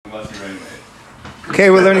Okay,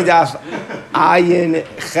 we're learning Daf Ayin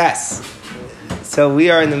Ches. So we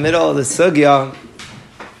are in the middle of the sugya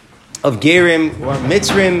of Gerim or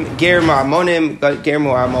Mitzrim, Gerim or Ammonim, Gerim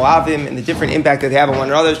or Moavim, and the different impact that they have on one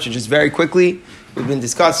another. So just very quickly, we've been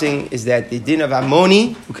discussing is that the din of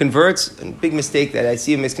Ammoni, who converts, a big mistake that I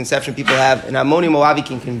see a misconception people have, an Ammoni Moavi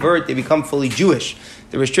can convert, they become fully Jewish.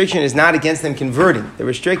 The restriction is not against them converting. The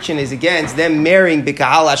restriction is against them marrying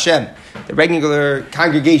B'Kahal Hashem, the regular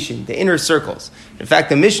congregation, the inner circles. In fact,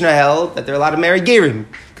 the Mishnah held that they're allowed to marry Gerim,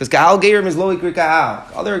 because Kahal Gerim is Lo Ikri Kahal.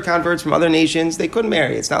 Other converts from other nations, they couldn't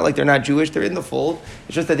marry. It's not like they're not Jewish, they're in the fold.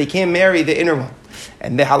 It's just that they can't marry the inner one.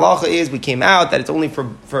 And the halacha is, we came out that it's only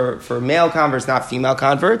for male converts, not female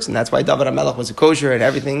converts, and that's why David HaMelech was a kosher and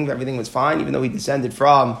everything was fine, even though he descended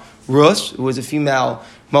from Rus, who was a female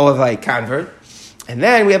Moabite convert. And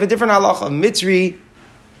then we have a different halacha of Mitzri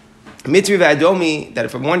v'Adomi, that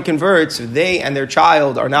if one converts, they and their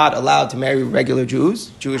child are not allowed to marry regular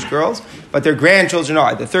Jewish girls, but their grandchildren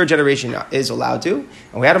are. The third generation is allowed to.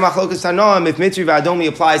 And we had a machlokas Tanoim if Mitzri v'Adomi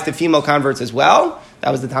applies to female converts as well.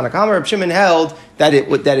 That was the Tanna Kamma. Reb Shimon held that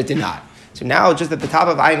it did not. So now, just at the top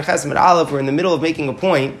of Ayin Ches and Aleph, we're in the middle of making a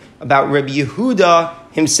point about Rabbi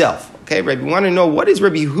Yehuda himself. Okay, Rabbi, we want to know what is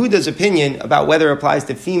Rabbi Yehuda's opinion about whether it applies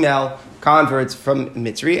to female converts from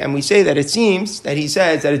Mitzri, and we say that it seems that he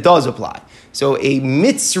says that it does apply. So a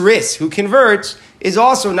Mitzris who converts is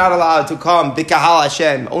also not allowed to come B'Kahal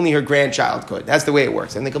Hashem, only her grandchild could. That's the way it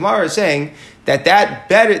works. And the Gemara is saying that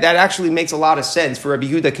actually makes a lot of sense for Rabbi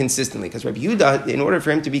Yehuda consistently, because Rabbi Yehuda, in order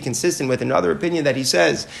for him to be consistent with another opinion that he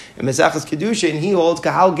says in Mesachas Kedushin, he holds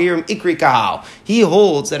Kahal Gerim Ikri Kahal. He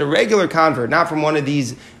holds that a regular convert, not from one of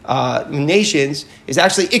these nations, is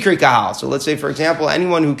actually Ikri Kahal. So let's say, for example,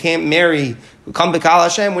 anyone who can't marry, who come B'Kahal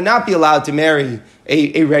Hashem, would not be allowed to marry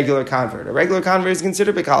a regular convert. A regular convert is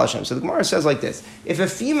considered B'Kahal Hashem. So the Gemara says like this: if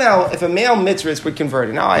a male mitzvah would convert,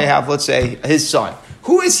 and now I have, let's say, his son,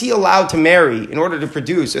 who is he allowed to marry in order to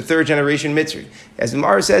produce a third generation mitzri? As the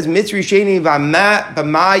Gemara says, mitzri sheni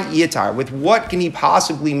b'ma yitar. With what can he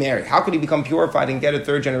possibly marry? How could he become purified and get a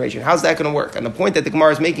third generation? How's that going to work? And the point that the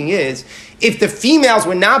Gemara is making is, if the females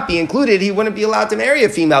would not be included, he wouldn't be allowed to marry a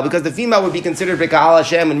female, because the female would be considered B'Kahal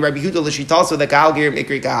Hashem, and Rabbi Yehuda l'shita the Kahal Gerim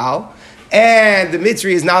Ikri Kahal. And the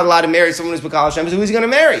Mitzri is not allowed to marry someone who's B'Kahal Hashem, so who's he going to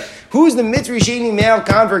marry? Who's the Mitzri Sheni male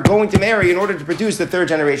convert going to marry in order to produce the third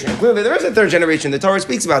generation? And clearly there is a third generation. The Torah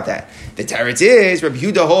speaks about that. The Teretz is, Rabbi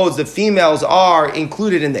Yehuda holds the females are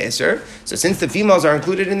included in the Isser. So since the females are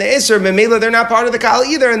included in the Isser, Memela, they're not part of the Kahal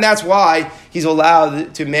either, and that's why he's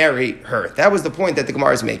allowed to marry her. That was the point that the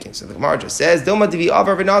Gemara is making. So the Gemara just says, Dilma Divi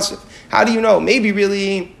Avar v'Nasif. How do you know? Maybe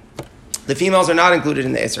really the females are not included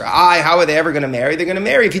in the Isser. How are they ever going to marry? They're going to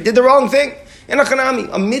marry if he did the wrong thing. In a Chanami,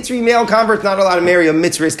 a Mitzri male convert is not allowed to marry a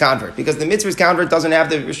Mitzris convert, because the Mitzris convert doesn't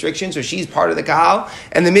have the restriction, so she's part of the Kahal,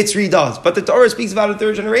 and the Mitzri does. But the Torah speaks about a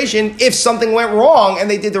third generation if something went wrong and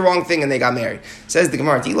they did the wrong thing and they got married. Says the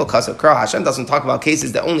Gemara, Dilo Kasav Kra, Hashem doesn't talk about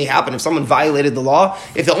cases that only happen if someone violated the law.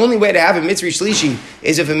 If the only way to have a Mitzri Shlishi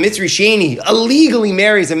is if a Mitzri Sheni illegally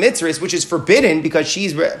marries a Mitzris, which is forbidden because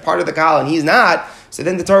she's part of the Kahal and he's not, so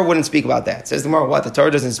then the Torah wouldn't speak about that. Says the Gemara, what? The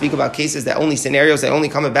Torah doesn't speak about cases scenarios that only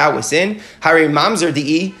come about with sin. Hari mamzer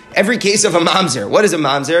di'i. Every case of a mamzer. What is a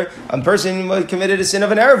mamzer? A person committed a sin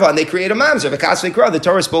of an erva and they create a mamzer. The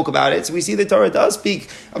Torah spoke about it. So we see the Torah does speak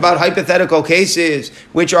about hypothetical cases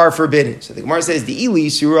which are forbidden. So the Gemara says, if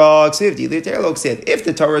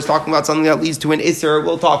the Torah is talking about something that leads to an isser,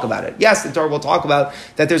 we'll talk about it. Yes, the Torah will talk about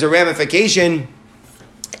that there's a ramification.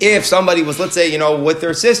 If somebody was, let's say, with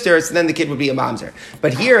their sisters, then the kid would be a mamzer.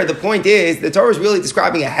 But here, the point is, the Torah is really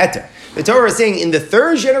describing a heter. The Torah is saying, in the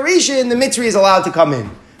third generation, the mitzri is allowed to come in.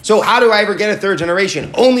 So how do I ever get a third generation?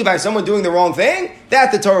 Only by someone doing the wrong thing?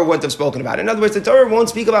 That the Torah wouldn't have spoken about. In other words, the Torah won't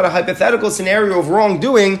speak about a hypothetical scenario of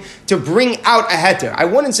wrongdoing to bring out a heter. I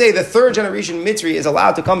wouldn't say the third generation mitzri is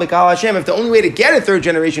allowed to come to B'Kahal Hashem if the only way to get a third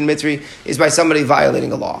generation mitzri is by somebody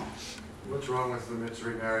violating a law. What's wrong with the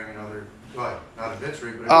mitzri marrying another? Not a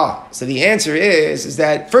mitzri, but so the answer is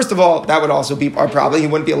that, first of all, that would also be our problem. He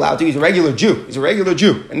wouldn't be allowed to. He's a regular Jew.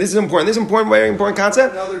 And this is important. This is important, very important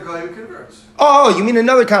concept. Another guy who converts. Oh, you mean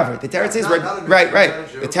another convert. The Teretz is, right.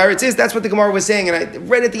 The Teretz is, that's what the Gemara was saying. And I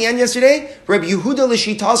read at the end yesterday, Rabbi Yehuda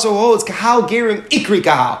l'shitaso holds Kahal Gerim Ikri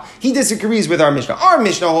Kahal. He disagrees with our Mishnah. Our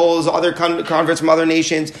Mishnah holds other converts from other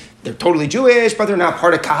nations. They're totally Jewish, but they're not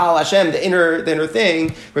part of Kahal Hashem, the inner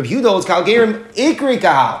thing. Rabbi Yehuda holds Kahal Gerim Ikri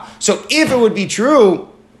Kahal. So if it would be true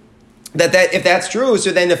that if that's true,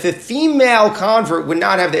 so then if the female convert would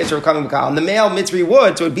not have the Isser of coming Bakal, and the male Mitzri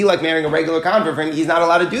would, so it would be like marrying a regular convert for him, he's not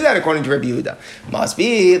allowed to do that according to Rabbi Yehuda. Must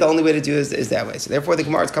be, the only way to do it is that way. So therefore the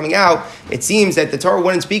Gemara is coming out, it seems that the Torah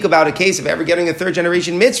wouldn't speak about a case of ever getting a third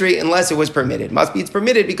generation Mitzri unless it was permitted. Must be it's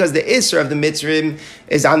permitted because the Isser of the Mitzrim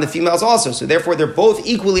is on the females also. So therefore they're both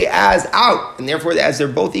equally as out, and therefore as they're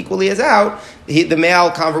both equally as out, the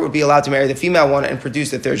male convert would be allowed to marry the female one and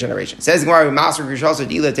produce the third generation. It says Gemara,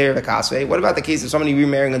 what about the case of somebody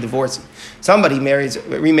remarrying a divorcee? Somebody remarries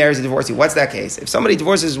a divorcee. What's that case? If somebody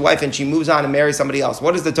divorces his wife and she moves on and marries somebody else,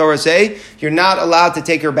 what does the Torah say? You're not allowed to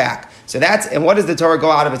take her back. And what does the Torah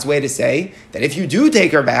go out of its way to say? That if you do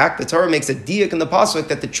take her back, the Torah makes a diak in the pasuk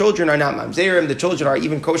that the children are not mamzerim, the children are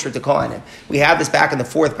even kosher to kohanim. We have this back in the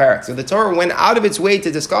 4th parak. So the Torah went out of its way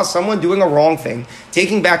to discuss someone doing a wrong thing,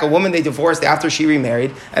 taking back a woman they divorced after she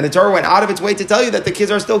remarried, and the Torah went out of its way to tell you that the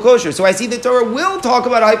kids are still kosher. So I see the Torah will talk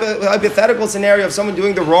about a hypothetical scenario of someone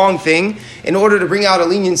doing the wrong thing in order to bring out a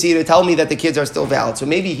leniency to tell me that the kids are still valid. So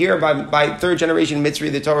maybe here by third generation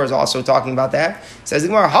Mitzri, the Torah is also talking about that. It says the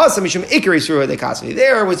Gemara,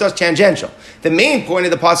 there was just tangential. The main point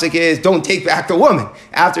of the pasuk is don't take back the woman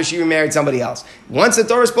after she remarried somebody else. Once the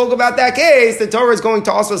Torah spoke about that case, the Torah is going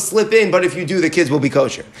to also slip in, but if you do, the kids will be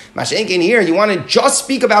kosher. Mashenkin here, you want to just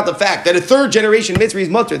speak about the fact that a third generation Mitzri is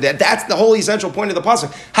mutter. That's the whole essential point of the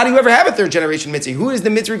pasuk. How do you ever have a third generation Mitzri? Who is the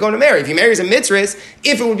Mitzri going to marry? If he marries a Mitzris,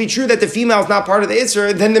 if it would be true that the female is not part of the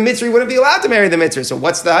Isser, then the Mitzri wouldn't be allowed to marry the Mitzri. So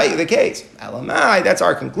what's the case? Elamai, that's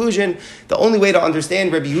our conclusion. The only way to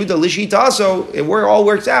understand Rabbi Yehuda Lishitaso, where it all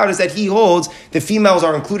works out, is that he holds the females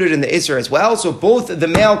are included in the Isser as well. So both the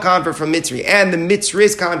male convert from Mitzri and the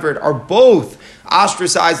Mitzris convert are both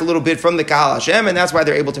ostracized a little bit from the Kahal Hashem, and that's why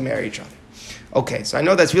they're able to marry each other. Okay, so I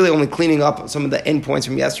know that's really only cleaning up some of the end points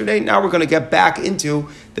from yesterday. Now we're going to get back into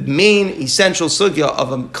the main essential sugya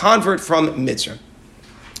of a convert from Mitzrayim.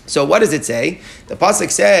 So what does it say? The pasuk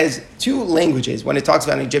says 2 languages when it talks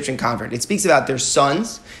about an Egyptian convert. It speaks about their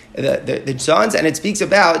sons, the sons, and it speaks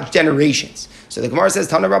about generations. So the Gemara says,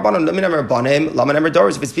 Tana Rabbanim, Laminam Rabbanim, Laminam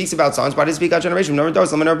Doros. If it speaks about sons, why does it speak about generation? Laminam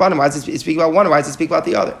Doros, Laminam Rabbanim. Why does it speak about one? Why does it speak about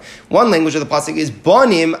the other? One language of the pasuk is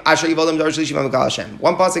Banim Asher Yivolim Dor Shlishim Amakal Hashem.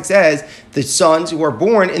 One pasuk says the sons who are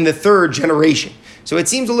born in the 3rd generation. So it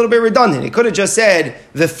seems a little bit redundant. It could have just said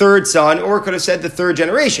the 3rd son, or it could have said the 3rd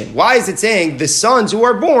generation. Why is it saying the sons who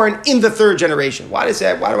are born in the 3rd generation? Why do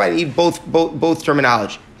I need both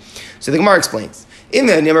terminology? So the Gemara explains.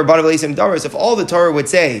 If all the Torah would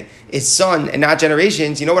say is son and not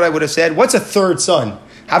generations, you know what I would have said? What's a 3rd son?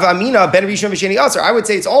 Havamina ben Rishon v'sheni Aser. I would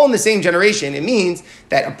say it's all in the same generation. It means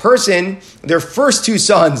that a person, their first 2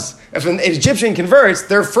 sons, if an Egyptian converts,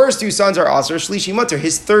 their first 2 sons are Aser, Shlishi Mutter.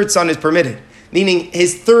 His 3rd son is permitted. Meaning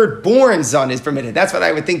his 3rd born son is permitted. That's what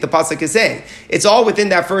I would think the pasuk is saying. It's all within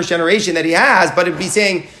that first generation that he has, but it'd be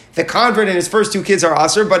saying the convert and his first 2 kids are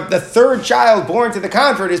asur, but the 3rd child born to the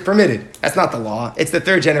convert is permitted. That's not the law. It's the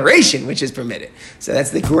 3rd generation which is permitted. So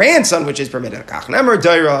that's the grandson which is permitted.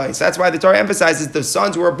 So that's why the Torah emphasizes the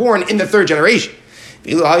sons who are born in the 3rd generation.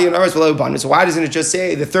 So why doesn't it just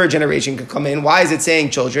say the 3rd generation could come in? Why is it saying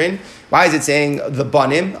children? Why is it saying the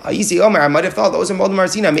banim? I might have thought those in Moldam Har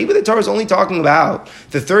Sinai. Maybe the Torah is only talking about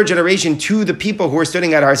the 3rd generation to the people who are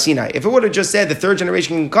studying at Har Sinai. If it would have just said the 3rd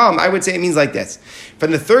generation can come, I would say it means like this. From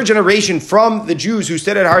the 3rd generation from the Jews who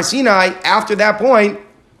stood at Har Sinai, after that point,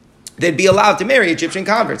 they'd be allowed to marry Egyptian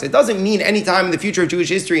converts. It doesn't mean any time in the future of Jewish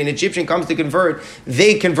history an Egyptian comes to convert,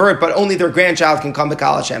 they convert, but only their grandchild can come to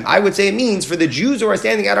Kahal Hashem. I would say it means for the Jews who are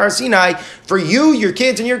standing at Har Sinai, for you, your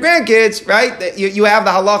kids, and your grandkids, right? You have the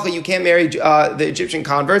halacha, you can't marry the Egyptian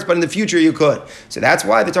converts, but in the future you could. So that's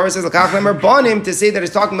why the Torah says, Banim, to say that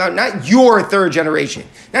it's talking about not your 3rd generation,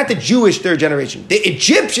 not the Jewish 3rd generation, the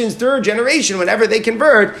Egyptians' 3rd generation, whenever they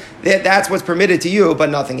convert, that's what's permitted to you, but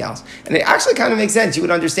nothing else. And it actually kind of makes sense. You would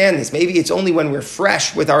understand this. Maybe it's only when we're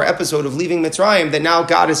fresh with our episode of leaving Mitzrayim that now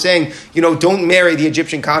God is saying, don't marry the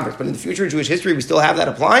Egyptian converts. But in the future of Jewish history, we still have that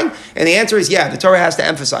applying? And the answer is, yeah, the Torah has to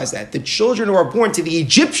emphasize that. The children who are born to the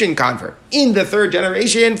Egyptian convert in the 3rd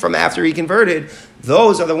generation from after he converted,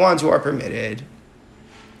 those are the ones who are permitted.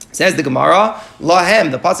 Says the Gemara,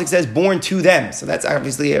 lahem, the pasuk says born to them. So that's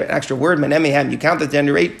obviously an extra word, menemehem. You count the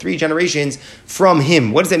 3 generations from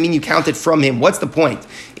him. What does that mean you count it from him? What's the point?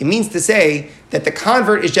 It means to say that the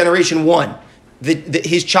convert is generation 1.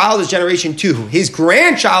 his child is generation 2. His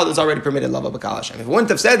grandchild is already permitted lava b'kal Hashem. If it wouldn't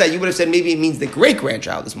have said that, you would have said maybe it means the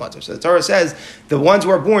great-grandchild is mutter. So the Torah says the ones who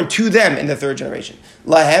are born to them in the third generation.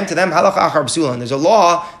 Lahem, to them, halach achar psulan. There's a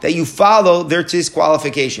law that you follow their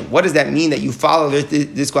disqualification. What does that mean, that you follow their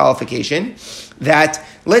disqualification? That,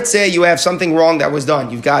 let's say you have something wrong that was done.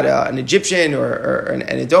 You've got an Egyptian or an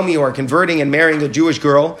Edomi or converting and marrying a Jewish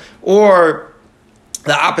girl, or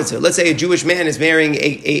the opposite. Let's say a Jewish man is marrying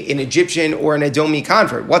an Egyptian or an Edomi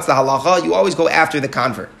convert. What's the halacha? You always go after the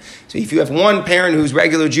convert. So if you have one parent who's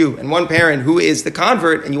regular Jew and one parent who is the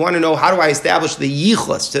convert, and you want to know how do I establish the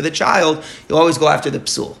yichus to the child, you always go after the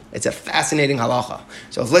psul. It's a fascinating halacha.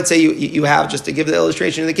 So if, let's say you have, just to give the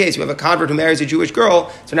illustration of the case, you have a convert who marries a Jewish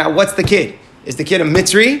girl, so now what's the kid? Is the kid a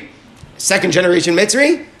Mitzri, second generation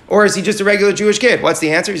Mitzri? Or is he just a regular Jewish kid? What's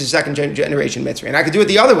the answer? He's a second generation Mitzri. And I could do it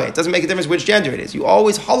the other way. It doesn't make a difference which gender it is. You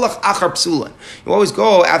always halach achar psulan. You always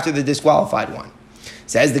go after the disqualified one.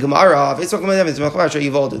 Says the Gemara,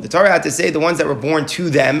 the Torah had to say the ones that were born to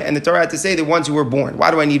them, and the Torah had to say the ones who were born.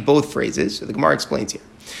 Why do I need both phrases? So the Gemara explains here.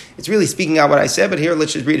 It's really speaking out what I said, but here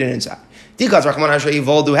let's just read it inside. Had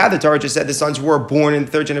the Torah just said the sons who were born in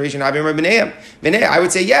the third generation, I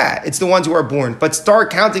would say, yeah, it's the ones who are born. But start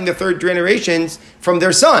counting the third generations from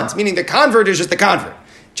their sons, meaning the convert is just the convert.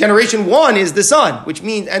 Generation 1 is the son, which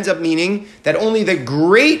ends up meaning that only the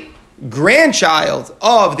great grandchild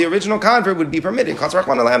of the original convert would be permitted. That's what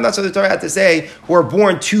the Torah had to say, who are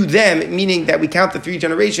born to them, meaning that we count the 3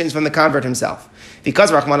 generations from the convert himself. Because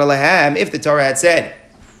if the Torah had said,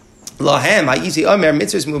 listen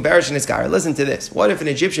to this. What if an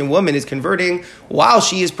Egyptian woman is converting while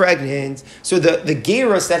she is pregnant? So the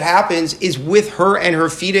gerus that happens is with her and her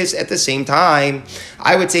fetus at the same time.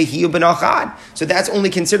 I would say hiyu benachad. So that's only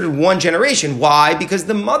considered one generation. Why? Because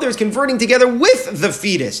the mother is converting together with the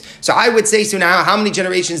fetus. So I would say, so now how many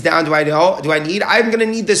generations down do I need? I'm going to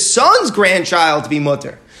need the son's grandchild to be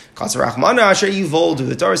mutter.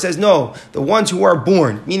 The Torah says no, the ones who are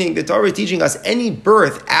born, meaning the Torah is teaching us any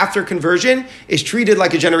birth after conversion is treated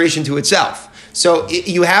like a generation to itself. So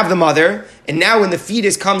you have the mother, and now when the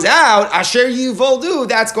fetus comes out, asher yivoldu,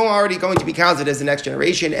 that's already going to be counted as the next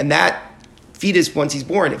generation, and that fetus, once he's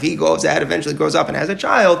born, if he goes ahead, eventually grows up and has a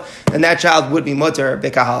child, then that child would be mutter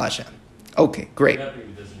b'kahal Hashem. Okay, great.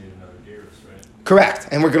 Correct,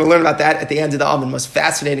 and we're going to learn about that at the end of the Amud. Most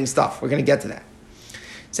fascinating stuff. We're going to get to that.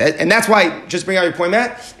 And that's why, just bring out your point,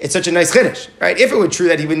 Matt, it's such a nice chiddush, right? If it were true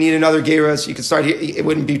that he would need another gerus, you could start here, it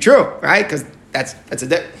wouldn't be true, right? Because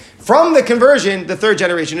from the conversion, the third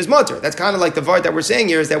generation is mutter. That's kind of like the part that we're saying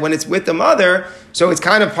here is that when it's with the mother, so it's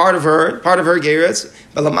kind of part of her gerus.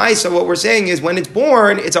 But lamaisa, what we're saying is when it's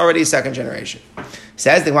born, it's already a second generation.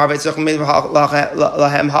 Says the Gemara, I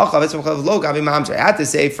had to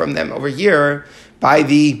say from them over here by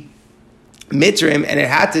the mitrim, and it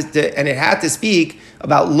had to speak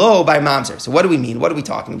about lo by mamzer. So what do we mean? What are we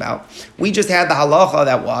talking about? We just had the halacha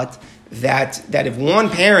that what? That if one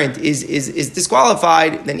parent is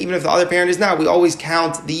disqualified, then even if the other parent is not, we always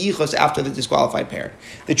count the yichus after the disqualified parent.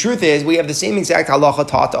 The truth is, we have the same exact halacha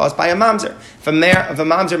taught to us by a mamzer. If a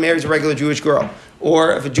mamzer marries a regular Jewish girl,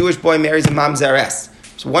 or if a Jewish boy marries a mamzeres,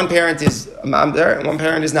 so one parent is a mamzer and one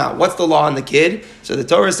parent is not. What's the law on the kid? So the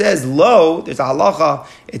Torah says, lo, there's a halacha.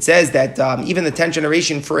 It says that even the 10th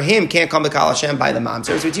generation for him can't come to Kal Hashem by the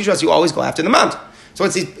mamzer. So it teaches us you always go after the mamzer. So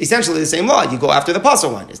it's essentially the same law. You go after the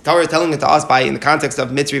pasuk one. The Torah is telling it to us in the context of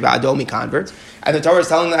Mitzri v'Adomi converts, and the Torah is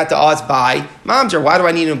telling that to us by mamzer. Why do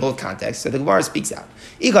I need it in both contexts? So the Gemara speaks out.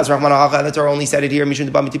 The Torah only said it here,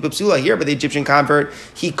 here, but the Egyptian convert,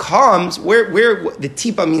 he comes where the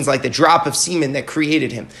tipa means like the drop of semen that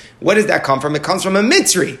created him. What does that come from? It comes from a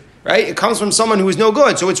Mitzri. Right? It comes from someone who is no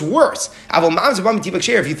good, so it's worse.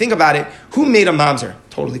 If you think about it, who made a mamzer?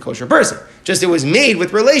 Totally kosher person. Just it was made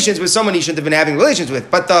with relations with someone he shouldn't have been having relations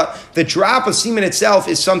with. But the drop of semen itself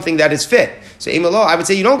is something that is fit. So I would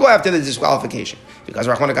say you don't go after the disqualification. Because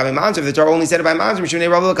the Torah only said it by mamzer,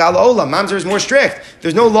 mamzer is more strict.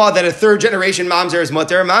 There's no law that a third generation mamzer is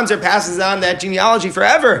mutter. Mamzer passes on that genealogy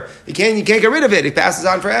forever. You can't get rid of it. It passes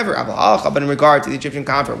on forever. But in regard to the Egyptian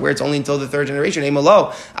convert, where it's only until the third generation,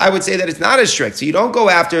 I would say that it's not as strict. So you don't go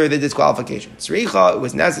after the disqualification. Sricha, it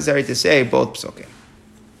was necessary to say both psukim.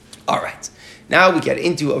 All right. Now we get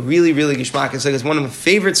into a really, really gishmak sukkah. It's one of my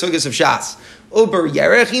favorite sukkahs of Shas. Uber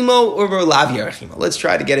yerechimo, uber lav yerechimo. Let's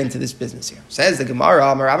try to get into this business here. Says the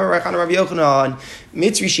Gemara, Marav Rabbi Yochanan,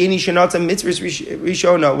 mitzri sheni shenata, mitzri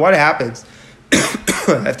rishona. What happens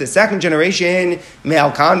if the second generation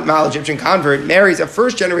male Egyptian convert marries a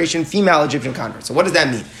first generation female Egyptian convert? So what does that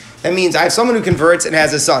mean? That means I have someone who converts and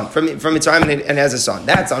has a son from Mitzrayim and has a son.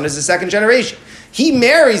 That son is the second generation. He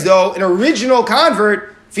marries, though, an original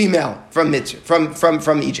convert female from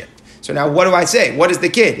Egypt. So now what do I say? What is the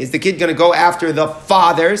kid? Is the kid going to go after the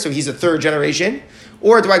father, so he's a third generation?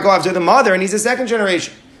 Or do I go after the mother and he's a second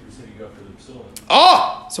generation? You said you go after the psul.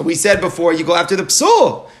 Oh, so we said before you go after the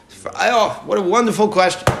psul. Oh, what a wonderful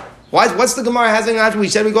question. What's the Gemara having after we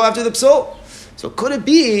said we go after the psul? So could it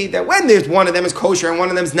be that when there's one of them is kosher and one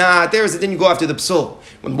of them's not, then you go after the psul.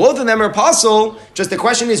 When both of them are apostle, just the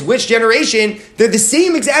question is which generation, they're the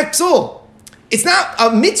same exact psul. It's not, a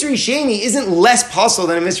Mitzri Sheni isn't less apostle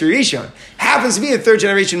than a Mitzri Rishon. Happens to be a third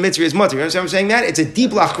generation Mitzri is mutter. You understand what I'm saying that? It's a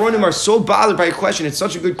deep lachronim are so bothered by your question. It's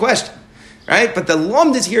such a good question. Right? But the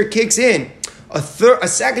lumdis here kicks in. A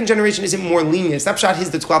second generation isn't more lenient. Snapshot his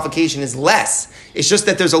disqualification is less. It's just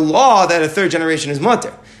that there's a law that a third generation is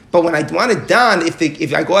mutter. But when I want it done,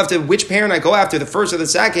 if I go after which parent I go after, the first or the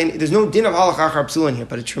second, there's no din of halachah psul in here.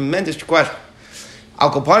 But a tremendous question. Al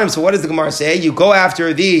Kopanim, so what does the Gemara say? You go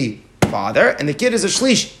after the father, and the kid is a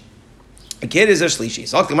shlishi. The kid is a shlishi.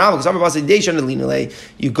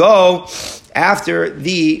 You go after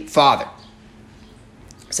the father.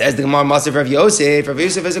 Says the Gemara, Masav Rav Yosef. Rav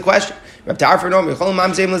Yosef has a question. It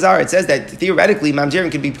says that theoretically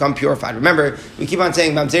mamzerim can become purified. Remember, we keep on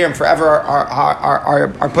saying mamzerim forever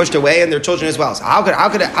are pushed away, and their children as well. So how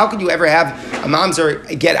could you ever have a mamzer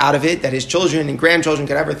get out of it that his children and grandchildren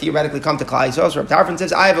could ever theoretically come to Klal Yisrael? So Rav Tarfon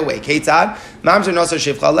says, I have a way. Ketzad mamzer noser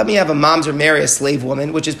shivcha. Let me have a mamzer marry a slave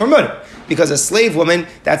woman, which is permitted because a slave woman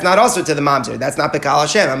that's not also to the mamzer. That's not Bekal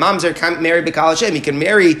Hashem. A mamzer can't marry Bekal Hashem. He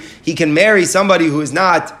can marry somebody who is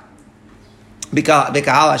not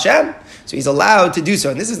Bekal Hashem. So he's allowed to do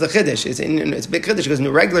so. And this is the chiddush. It's a big chiddush because a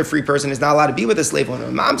regular free person is not allowed to be with a slave woman.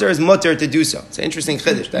 A mamzer is mutter to do so. It's an interesting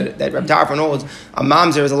chiddush that Reb Tarfon holds. A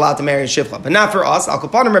mamzer is allowed to marry a shivcha. But not for us. Al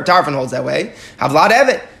Kapanim Reb Tarfon holds that way. Havlat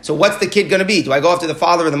Evet. So what's the kid going to be? Do I go after the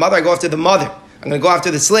father or the mother? I go after the mother. I'm going to go after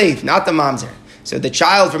the slave, not the mamzer. So the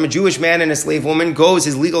child from a Jewish man and a slave woman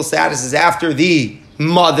his legal status is after the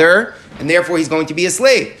mother, and therefore he's going to be a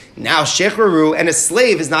slave. Now, shechraru, and a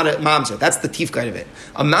slave is not a mamzer. That's the tifkat of it.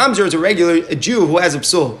 A mamzer is a Jew who has a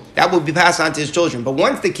psul. That will be passed on to his children. But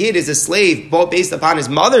once the kid is a slave, both based upon his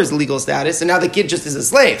mother's legal status, and now the kid just is a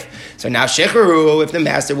slave. So now, shechraru, if the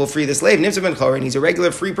master will free the slave, nimsa ben chor, and he's a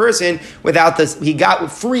regular free person without this, he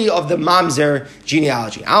got free of the mamzer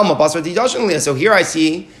genealogy. Alma basar tidashin. So here I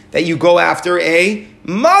see that you go after a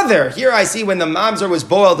mother. Here I see when the mamzer was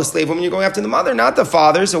boiled, the slave woman, you're going after the mother, not the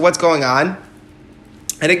father. So what's going on?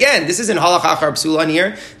 And again, this isn't halachah psul on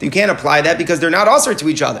here. You can't apply that because they're not usher to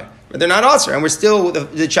each other. They're not usher. And we're still,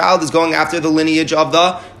 the child is going after the lineage of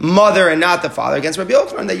the mother and not the father. Against Rabbi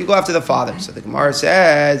Yochanan, that you go after the father. So the Gemara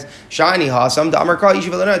says, Shani hasam da'amar ka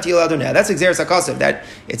yishiv elana til adonai. That's exeris hakasav. That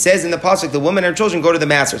it says in the pasuk, the woman and her children go to the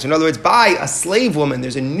master. So in other words, by a slave woman,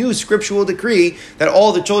 there's a new scriptural decree that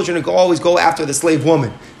all the children always go after the slave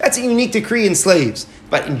woman. That's a unique decree in slaves.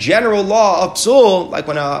 But in general law, of psul, like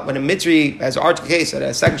when a Mitzri, as our case,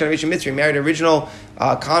 a second generation Mitzri married an original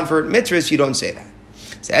convert Mitzris, you don't say that.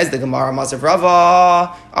 Says the Gemara, Masav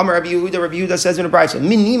Rava, Amar Rabbi Yehuda says in a brayso,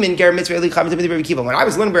 Minimin ger Mitzri eli chaim Rabbi Akiva. When I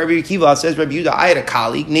was learning by Rabbi Akiva, says Rabbi Yehuda, I had a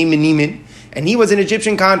colleague named Minimin, and he was an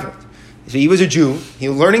Egyptian convert. So he was a Jew. He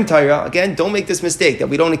was learning Torah. Again, don't make this mistake that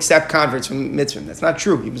we don't accept converts from Mitzvah. That's not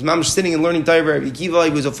true. He was mamash sitting and learning Torah. Rabbi Akiva,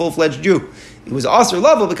 he was a full-fledged Jew. He was also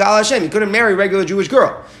level B'Kal Hashem. He couldn't marry a regular Jewish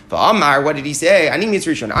girl. But Amar, what did he say? Ani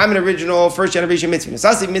Mitzvah Rishon. I'm an original first-generation Mitzvah.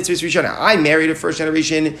 Nasasi Mitzvah Rishon. I married a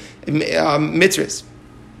first-generation Mitzvah.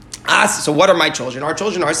 So what are my children? Our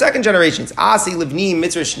children are second generations. Asi livni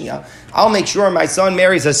mitzvah shnia. I'll make sure my son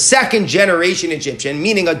marries a second generation Egyptian,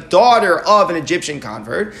 meaning a daughter of an Egyptian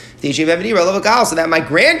convert, so that my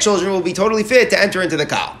grandchildren will be totally fit to enter into the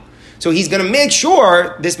kal. So he's going to make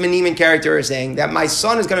sure, this Meniman character is saying, that my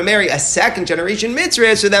son is going to marry a second generation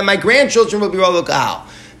mitzvah so that my grandchildren will be roll kal.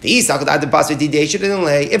 If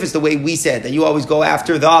it's the way we said, that you always go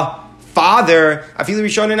after the father, Afilu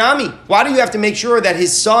Rishon and Ami. Why do you have to make sure that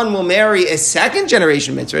his son will marry a second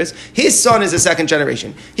generation mitzvahs? His son is a second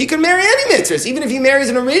generation. He could marry any mitzvahs. Even if he marries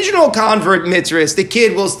an original convert mitzvahs, the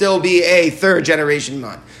kid will still be a third generation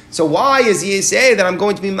man. So why is he say that I'm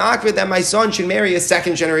going to be makbid that my son should marry a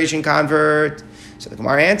second generation convert? So the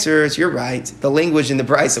Gemara answers, you're right. The language in the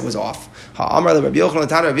brisa was off. Ha'amar Rabbi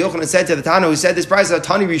Yochanan said to the Tana who said this brisa,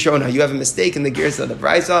 Tani Rishona, you have a mistake in the gears of the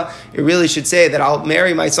brisa. You really should say that I'll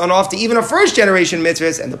marry my son off to even a first generation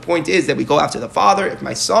mitzvahs. And the point is that we go after the father. If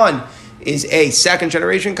my son is a second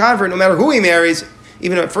generation convert, no matter who he marries,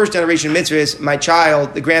 even a first generation mitzvahs, my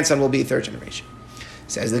child, the grandson, will be a third generation.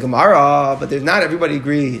 Says the Gemara, but there's not everybody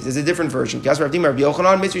agrees. There's a different version. Our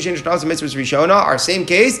same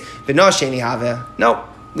case, no.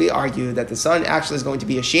 We argue that the son actually is going to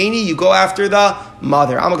be a sheni. You go after the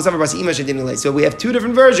mother. So we have two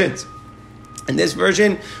different versions. In this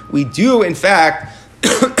version, we do, in fact,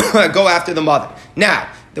 go after the mother. Now,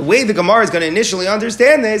 the way the Gemara is going to initially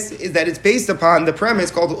understand this is that it's based upon the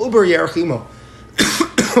premise called Uber Yerachimo,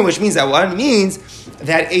 which means that what it means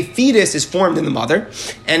that a fetus is formed in the mother,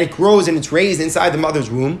 and it grows and it's raised inside the mother's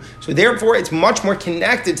womb. So therefore, it's much more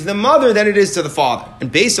connected to the mother than it is to the father.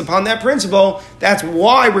 And based upon that principle, that's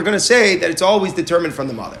why we're going to say that it's always determined from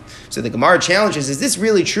the mother. So the Gemara challenges, is this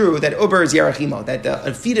really true that Uber is Yerachimo, that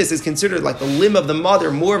a fetus is considered like the limb of the mother,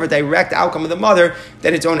 more of a direct outcome of the mother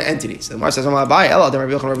than its own entity? So the Gemara says,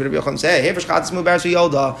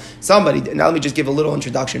 somebody, now let me just give a little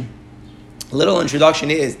introduction. A little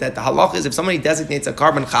introduction is that the halach is if somebody designates a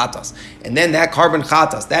carbon chatas, and then that carbon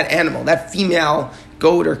chatas, that animal, that female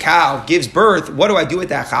goat or cow gives birth, what do I do with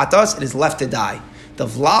that chatas? It is left to die. The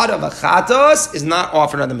vlad of a chatas is not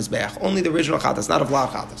offered on the mizbeach. Only the original chatas, not a vlad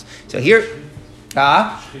chatas. So here,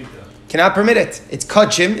 cannot permit it. It's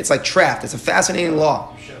kachim, it's like trapped. It's a fascinating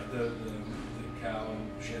law. The cow,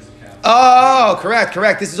 she has a cow. Oh,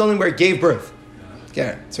 correct. This is only where it gave birth.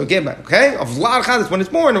 Okay, so again, okay, of vlad chatas, when it's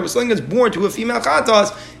born, or something that's born to a female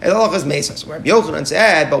chatas, and Allah is mesa. So Rabbi Yochanan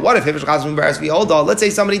said, but what if it was chatas embarrassed v'olda? Let's say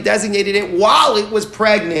somebody designated it while it was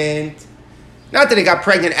pregnant. Not that it got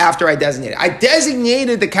pregnant after I designated it. I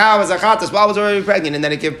designated the cow as a chatas while it was already pregnant, and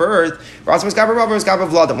then it gave birth. Once it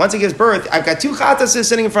gives birth, I've got two chatases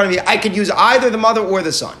sitting in front of me. I could use either the mother or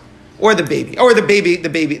the son, or the baby, or the baby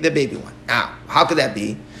one. Now, how could that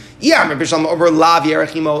be? Yeah, if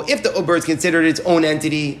the uber is considered its own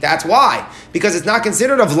entity, that's why. Because it's not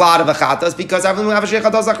considered a vlad of a chatas, because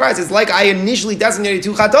it's like I initially designated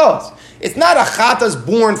two chatos. It's not a chatas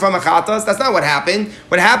born from a chatas. That's not what happened.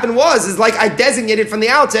 What happened is like I designated from the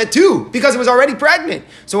outset two, because it was already pregnant.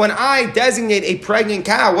 So when I designate a pregnant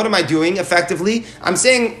cow, what am I doing effectively? I'm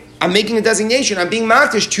making a designation. I'm being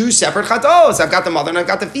makdish two separate chatos. I've got the mother and I've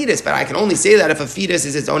got the fetus, but I can only say that if a fetus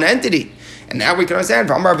is its own entity. And now we can understand.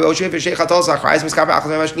 If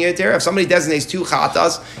somebody designates two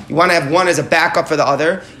chatas, you want to have one as a backup for the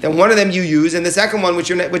other, then one of them you use, and the second one,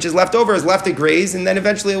 which is left over, is left to graze, and then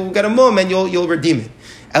eventually it will get a mum, and you'll redeem it.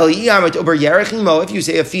 If you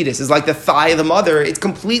say a fetus is like the thigh of the mother, it's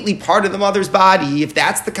completely part of the mother's body, if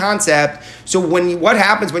that's the concept. So what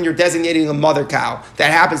happens when you're designating a mother cow that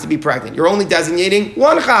happens to be pregnant? You're only designating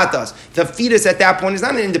one chatas. The fetus at that point is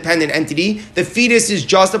not an independent entity. The fetus is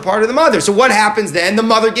just a part of the mother. So what happens then? The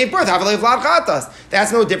mother gave birth.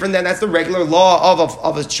 That's no different than that's the regular law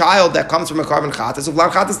of a child that comes from a carbon chatas. Of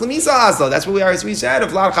vlad chatas lemisa aslo. That's what we said.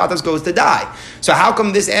 If vlad chatas goes to die. So how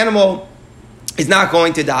come this animal is not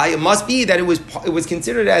going to die? It must be that it was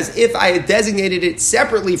considered as if I had designated it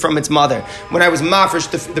separately from its mother when I was mafresh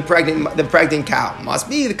the pregnant cow. It must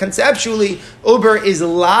be that conceptually uber is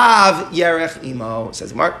lav yerech imo.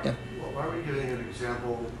 Says Mark. Yeah. Well, why are we giving an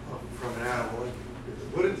example from an animal?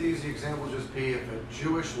 Wouldn't the easy example just be if a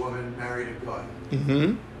Jewish woman married a guy?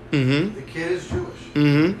 The kid is Jewish.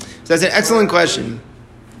 So that's an excellent question.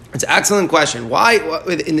 It's an excellent question. Why,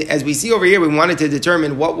 as we see over here, we wanted to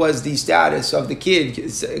determine what was the status of the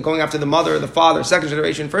kid going after the mother or the father, second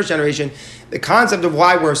generation, first generation. The concept of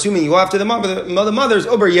why we're assuming you go after the mother is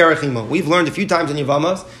Ober Yerachimo. We've learned a few times in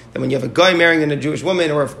Yavamas that when you have a guy marrying a Jewish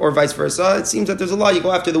woman or vice versa, it seems that there's a law, you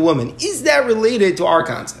go after the woman. Is that related to our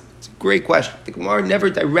concept? It's a great question. The Gemara never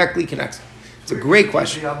directly connects it. It's a great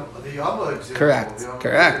question. The Abba example.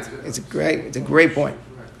 Correct. It's a great point.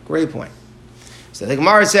 Great point. So the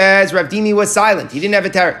Gemara says Rav Dimi was silent. He didn't have a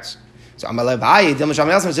teretz. So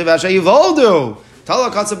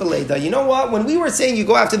you know what? When we were saying you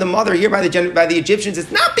go after the mother here by the Egyptians,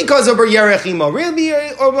 it's not because Ober Yerachimo. Really,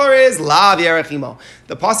 Ober is Lav Yerachimo.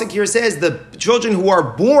 The pasuk here says the children who are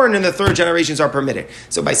born in the third generations are permitted.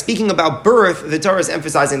 So by speaking about birth, the Torah is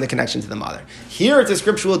emphasizing the connection to the mother. Here it's a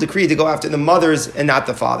scriptural decree to go after the mothers and not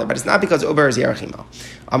the father, but it's not because Ober is Yerachimo.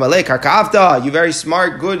 Amalei Karkavta, you very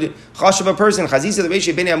smart, good, chashuva person. Chazisa the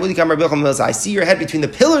Beishe Bnei Amudi Kam Rabbi Yochanan. I see your head between the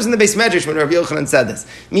pillars in the Beis Medrash when Rabbi Yochanan said this.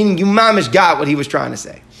 Meaning you mamish got what he was trying to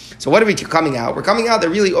say. So what are we coming out? We're coming out that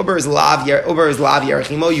really Ober is Lav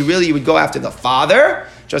Yerachimo. You would go after the father,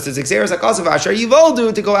 just as Xeris Akasav Asher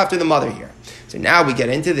Yivoldu to go after the mother here. So now we get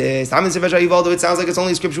into this. It sounds like it's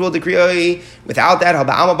only a scriptural decree. Without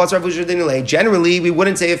that, generally we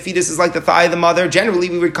wouldn't say a fetus is like the thigh of the mother.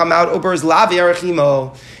 Generally we would come out Ober is Lav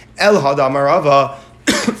Yerachimo. El Hadamar Rava.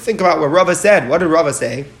 Think about what Rava said. What did Rava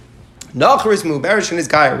say? Nachris Muberish in his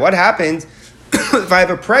Gair. What happens if I have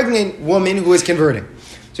a pregnant woman who is converting?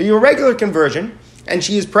 So you're a regular conversion, and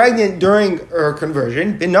she is pregnant during her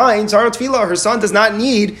conversion, B'nayin Tzarot Tefillah, her son does not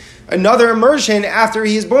need another immersion after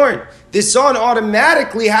he is born. This son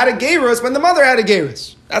automatically had a gerus when the mother had a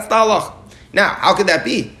gerus. That's the halacha. Now, how could that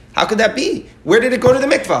be? How could that be? Where did it go to the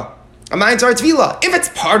mikvah? Amayin Tzarot Tefillah. If it's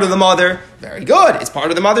part of the mother, very good. It's part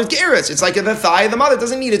of the mother's gerus. It's like the thigh of the mother. It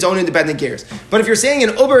doesn't need its own independent gerus. But if you're saying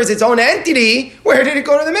an uber is its own entity, where did it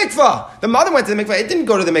go to the mikvah? The mother went to the mikvah. It didn't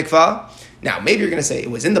go to the mikvah. Now, maybe you're going to say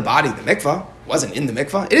it was in the body of the mikvah. It wasn't in the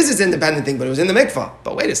mikvah. It is its independent thing, but it was in the mikvah.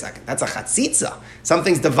 But wait a second. That's a chatzitza.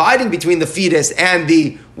 Something's dividing between the fetus and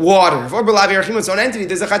the water. If Ober Lavi Yerachim is its own entity,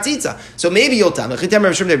 there's a chatzitza. So maybe you'll tell me. What did Rabbi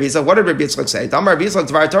Yitzchak say?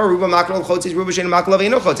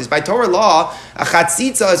 By Torah law, a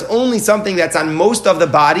chatzitza is only something that's on most of the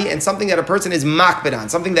body and something that a person is makbid on.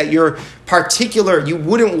 Something that you're particular, you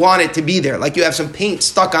wouldn't want it to be there. Like you have some paint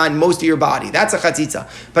stuck on most of your body. That's a chatzitza.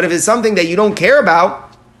 But if it's something that you don't care about,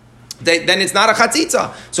 then it's not a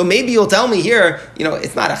chatzitza. So maybe you'll tell me here,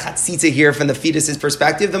 it's not a chatzitza here from the fetus's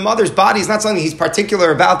perspective. The mother's body is not something he's particular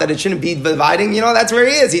about, that it shouldn't be dividing. That's where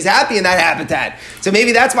he is. He's happy in that habitat. So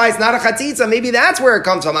maybe that's why it's not a chatzitza. Maybe that's where it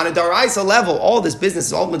comes from. On a daraisa level, all this business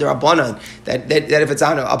is all midrabanan, that if it's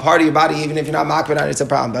on a part of your body, even if you're not makbid on it, it's a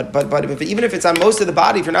problem. But even if it's on most of the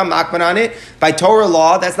body, if you're not makbid on it, by Torah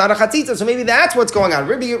law, that's not a chatzitza. So maybe that's what's going on.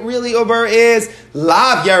 Really over is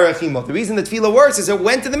lav yarachimov. The reason the tefillah works is it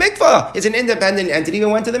went to the mikvah. It's an independent entity that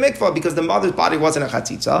went to the mikvah because the mother's body wasn't a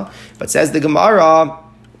chatzitza. But says the Gemara,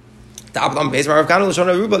 that's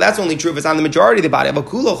only true if it's on the majority of the body.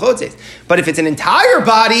 But if it's an entire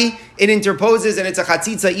body, it interposes and it's a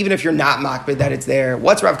chatzitza even if you're not makbid that it's there.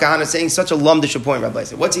 What's Rav Kahana saying? Such a lumdisha point, Rabbi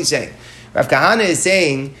said. What's he saying? Rav Kahana is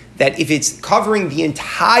saying that if it's covering the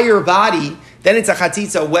entire body, then it's a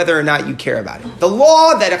chatzitza whether or not you care about it. The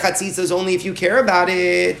law that a chatzitza is only if you care about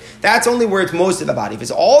it, that's only where it's most of the body. If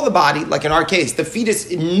it's all the body, like in our case, the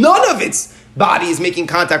fetus, none of its body is making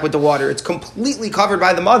contact with the water. It's completely covered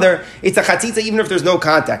by the mother. It's a chatzitza even if there's no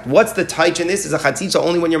contact. What's the taich in this? Is a chatzitza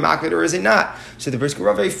only when you're makbid or is it not? So the Brisker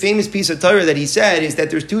Rav, a very famous piece of Torah that he said is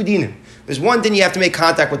that there's two dinim. There's one din you have to make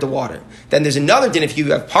contact with the water. Then there's another din if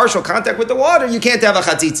you have partial contact with the water, you can't have a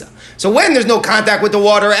chatzitza. So when there's no contact with the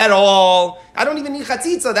water at all, I don't even need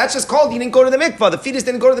chatzitza. That's just called you didn't go to the mikvah. The fetus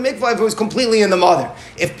didn't go to the mikvah if it was completely in the mother.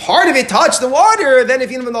 If part of it touched the water, then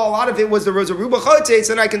if even though a lot of it was the rosaruba chotzeis,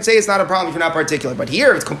 then I can say it's not a problem if you're not particular. But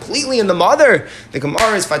here, it's completely in the mother. The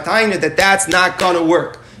Gemara is fatayna that that's not going to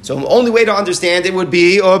work. So the only way to understand it would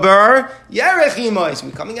be Ober Yerechimois. We're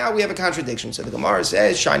coming out, we have a contradiction. So the Gemara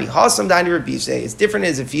says, Shani Hasam Dani Rabise. It's different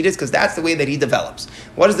as a fetus because that's the way that he develops.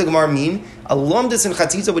 What does the Gemara mean? A lumdus and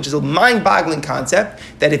chatzitza, which is a mind-boggling concept,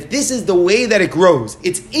 that if this is the way that it grows,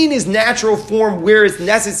 it's in his natural form where it's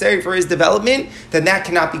necessary for his development, then that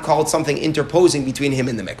cannot be called something interposing between him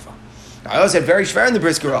and the mikvah. I always said very shver in the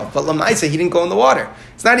Brisker Rav, but Lamaisa, he didn't go in the water.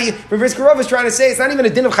 It's not even, Brisker Rav is trying to say it's not even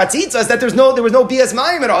a din of chatzitza, it's that there was no BS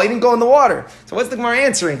mayim at all. He didn't go in the water. So what's the Gemara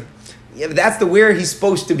answering? Yeah, but that's the where he's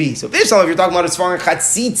supposed to be. So if you're talking about a svar and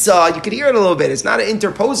chatzitza, you could hear it a little bit. It's not an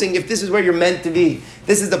interposing if this is where you're meant to be.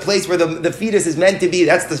 This is the place where the fetus is meant to be.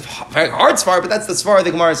 That's the very hard svar, but that's the svar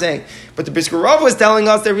the Gemara is saying. But the Brisker Rav was telling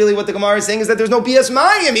us that really what the Gemara is saying is that there's no BS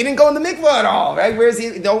mayim. He didn't go in the mikvah at all, right? Where is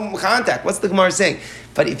he? No contact. What's the Gemara saying?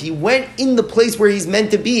 But if he went in the place where he's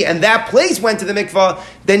meant to be, and that place went to the mikvah,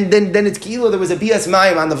 then it's kilo. There was a bias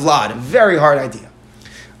mayim on the vlad. A very hard idea.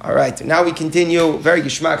 All right, now we continue. Very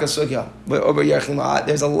gishmak sugya over Yerachim.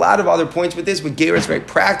 There's a lot of other points with this. With Ger, it's very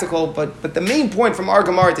practical, but the main point from our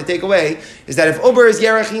Gemara to take away is that if Ober is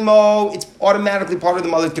Yerachimo, it's automatically part of the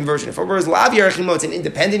mother's conversion. If Ober is Lav Yerachimo, it's an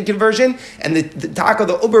independent conversion, and the taka,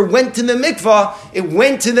 the Ober went to the mikvah, it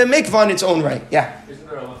went to the mikvah in its own right. Yeah. Isn't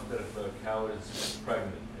there a left that if a cow is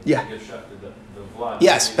pregnant, yeah, gets shafted, the vlad?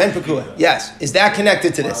 Yes, ben pekua. Yes, is that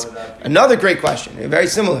connected to this? Another great question. Very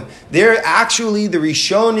similar. They're actually the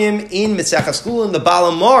Rishonim in Mesechas Chulin, the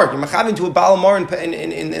Balamar. You're machavim to a Balamar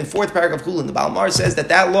in fourth paragraph of Chulin. The Balamar says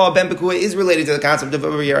that law of ben pekua is related to the concept of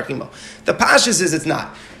Ober Yerachimo. The Pasha says it's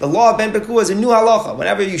not. The law of ben pekua is a new halacha.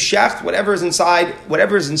 Whenever you shecht, whatever is inside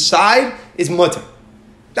is mutter.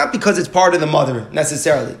 Not because it's part of the mother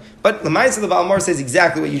necessarily, but the Ma'aseh of the Balamar says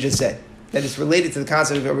exactly what you just said. That it's related to the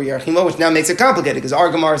concept of Ober Yerachimo, which now makes it complicated because our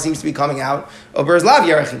Gemara seems to be coming out Ober is Lav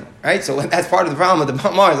Yerachimo, right? So that's part of the problem with the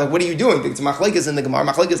Balamar. Is like, what are you doing? It's machlekes in the Gemara,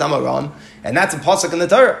 machlekes Amaram, and that's a pasuk in the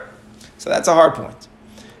Torah. So that's a hard point.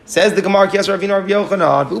 Says the Gemara, Kiyas Ravina Rav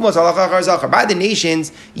Yochanan, by the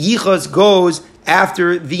nations, Yichus goes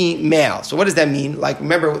after the male. So what does that mean? Like,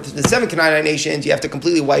 remember, with the 7 Canaanite nations, you have to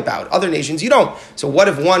completely wipe out. Other nations, you don't. So what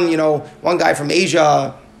if one guy from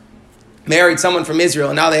Asia married someone from Israel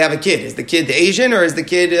and now they have a kid. Is the kid the Asian or is the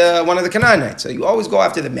kid one of the Canaanites? So you always go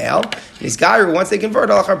after the male. These guys, once they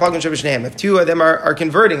convert, if two of them are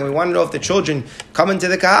converting, and we want to know if the children come into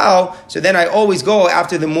the kahal, so then I always go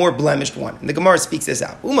after the more blemished one. And the Gemara speaks this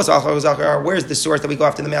out. Where's the source that we go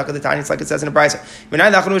after the male? Because the tiny, it's like it says in the Brisa.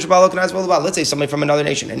 Let's say somebody from another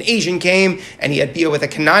nation. An Asian came and he had bia with a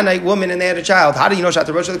Canaanite woman and they had a child. How do you know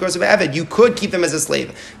Shatar Rosh of the course of Eved? You could keep them as a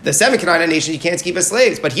slave. The 7 Canaanite nations you can't keep as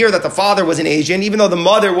slaves. But here that the father was an Asian, even though the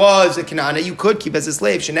mother was a Canaanite, you could keep as a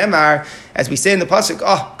slave. Shenemar, as we say in the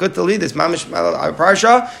pasuk, good to read this. Mamish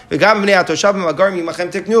parsha. The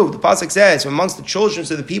pasuk says, from amongst the children of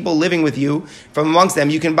the people living with you, from amongst them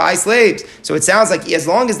you can buy slaves. So it sounds like as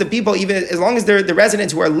long as the people, even as long as they're the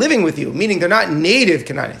residents who are living with you, meaning they're not native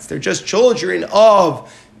Canaanites, they're just children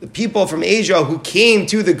of the people from Asia who came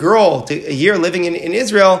to the girl here living in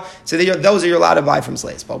Israel, so those are you're allowed to buy from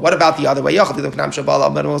slaves. But what about the other way?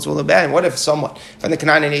 What if someone from the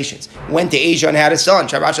Canaanite nations went to Asia and had a son?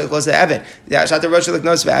 How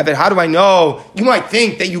do I know? You might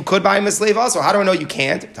think that you could buy him a slave also. How do I know you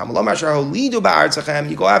can't? You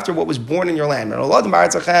go after what was born in your land.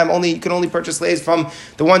 You can only purchase slaves from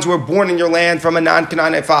the ones who were born in your land from a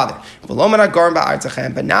non-Canaanite father. But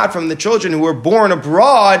not from the children who were born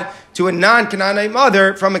abroad to a non-Canaanite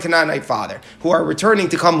mother from a Canaanite father who are returning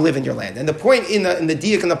to come live in your land. And the point in the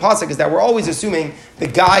diak and the pasuk is that we're always assuming the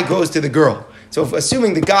guy goes to the girl. So if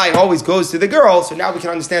assuming the guy always goes to the girl, so now we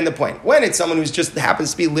can understand the point. When it's someone who's just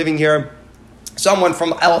happens to be living here, someone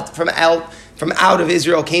from out of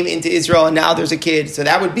Israel came into Israel and now there's a kid. So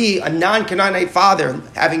that would be a non-Canaanite father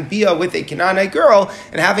having bia with a Canaanite girl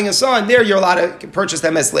and having a son. There you're allowed to purchase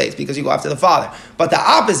them as slaves because you go after the father. But the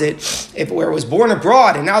opposite, if where it was born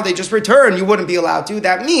abroad and now they just return, you wouldn't be allowed to.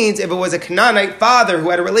 That means if it was a Canaanite father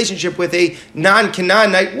who had a relationship with a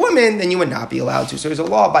non-Canaanite woman, then you would not be allowed to. So there's a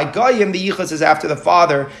law by Goyim, the yichus is after the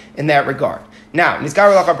father in that regard. Now,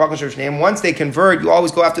 once they convert, you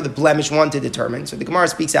always go after the blemished one to determine. So the Gemara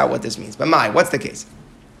speaks out what this means. But what's the case?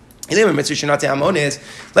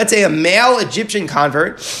 Let's say a male Egyptian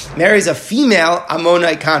convert marries a female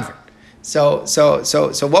Ammonite convert. So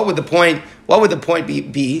what would the point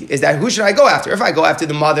be? Is that who should I go after? If I go after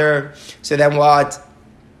the mother, so then what?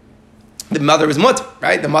 The mother is mutter,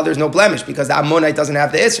 right? The mother is no blemish because the Ammonite doesn't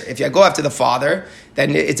have the Isser. If you go after the father,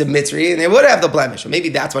 then it's a mitzri and they would have the blemish. Or maybe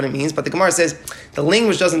that's what it means. But the Gemara says the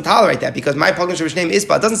language doesn't tolerate that because my Pagin Shurish name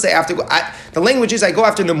Ispa. It doesn't say after. The language is I go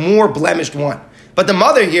after the more blemished one. But the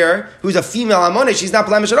mother here, who's a female Ammonite, she's not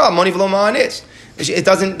blemished at all. Ammoni v'lo ma'an is. It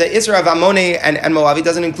doesn't. The Isra of Ammoni and Moavi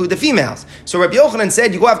doesn't include the females. So Rabbi Yochanan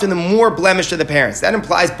said you go after the more blemished of the parents. That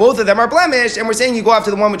implies both of them are blemished, and we're saying you go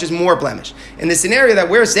after the one which is more blemished. In the scenario that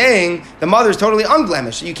we're saying, the mother is totally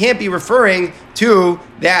unblemished. So you can't be referring to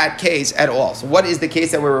that case at all. So what is the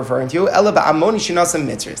case that we're referring to? Ela ba'Ammoni shenasam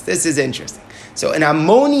mitzvahs. This is interesting. So an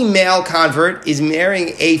Ammoni male convert is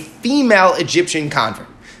marrying a female Egyptian convert.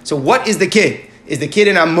 So what is the kid? Is the kid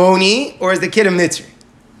an Ammoni or is the kid a Mitzri?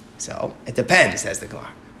 So it depends, says the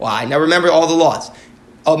Gemara. Why? Now remember all the laws.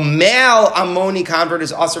 A male Ammoni convert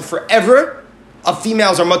is usher forever.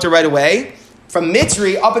 Females are mutter right away. From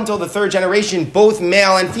Mitzri up until the 3rd generation, both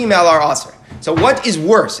male and female are usher. So what is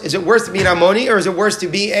worse? Is it worse to be an Ammoni or is it worse to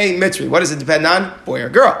be a Mitzri? What does it depend on? Boy or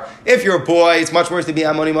girl? If you're a boy, it's much worse to be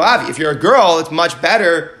Ammoni Moavi. If you're a girl, it's much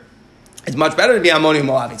better to be Ammoni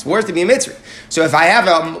Moavi. It's worse to be a Mitzri. So if I have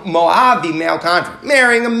a Moavi male convert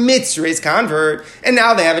marrying a Mitzri's convert, and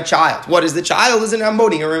now they have a child. What is the child? Is an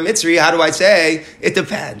Ammoni or a Mitzri? How do I say? It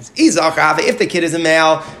depends. If the kid is a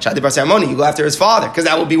male, Shadi Basar Ammoni, you go after his father, because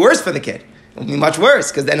that will be worse for the kid. It will be much worse,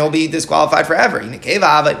 because then he'll be disqualified forever.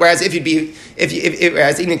 Whereas if the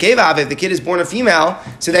kid is born a female,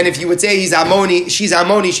 so then if you would say she's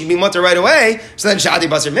Ammoni, she'd be mutter right away, so then Shadi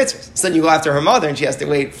Basar Mitzvah. So then you go after her mother, and she has to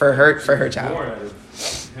wait for her child. More out of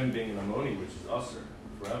him being an Ammoni, which is usher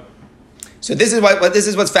forever. So this is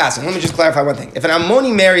what's fascinating. Let me just clarify one thing. If an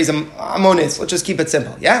Ammoni marries an Ammonis, let's just keep it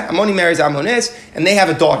simple. Yeah, Ammoni marries Ammonis, and they have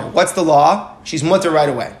a daughter. What's the law? She's mutter right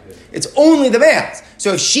away. It's only the males.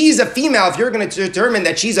 So if she's a female, if you're going to determine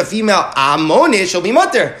that she's a female Ammoni, she'll be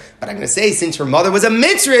mutter. But I'm going to say, since her mother was a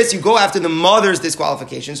mitzris, you go after the mother's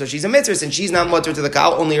disqualification. So she's a mitzris, and she's not mutter to the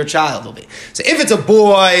cow, only her child will be. So if it's a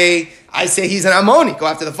boy, I say he's an Ammoni. Go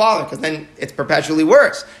after the father, because then it's perpetually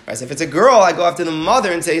worse. Whereas if it's a girl, I go after the mother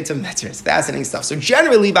and say it's a mitzris. Fascinating stuff. So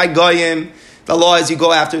generally, by Goyim, the law is you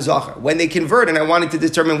go after Zachar. When they convert, and I wanted to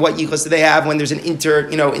determine what yichus do they have when there's an inter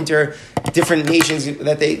different nations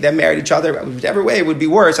that married each other. Whichever way it would be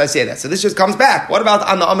worse, I say that. So this just comes back. What about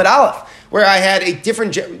on the Amid Aleph, where I had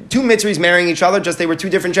two Mitzris marrying each other, just they were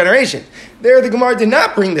two different generations? There the Gemara did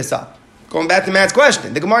not bring this up. Going back to Matt's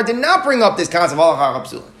question, the Gemara did not bring up this concept of halacha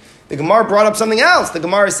psula. The Gemara brought up something else. The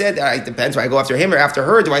Gemara said, it depends, do I go after him or after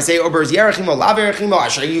her? Do I say, Ober is Yerachimo, Lav Yerachimo,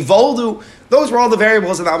 Asher Yivoldu? Those were all the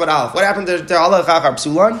variables in Amud Aleph. What happened to halacha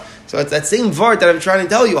psulan? So it's that same vart that I'm trying to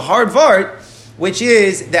tell you, a hard vart, which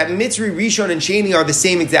is that Mitzri, Rishon, and Sheni are the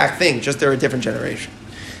same exact thing, just they're a different generation.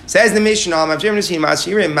 Says the Mishnah,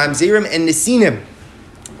 Mamzerim and Nesinim.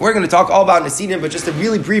 We're going to talk all about Nesinim, but just a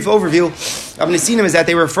really brief overview of Nesinim is that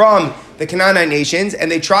they were from the Canaanite nations, and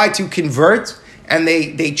they tried to convert, and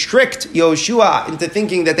they tricked Yoshua into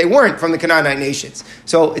thinking that they weren't from the Canaanite nations.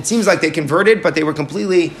 So it seems like they converted, but they were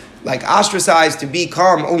completely ostracized to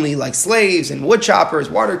become only slaves and wood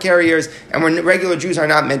choppers, water carriers, and when regular Jews are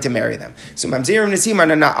not meant to marry them. So Mamzerim and Nesim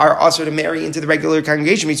are also to marry into the regular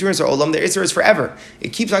congregation. Misurin so Olam, their Isser is forever.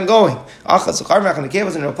 It keeps on going. And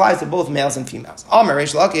it applies to both males and females. Says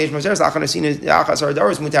Rish Lakish,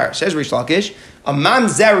 a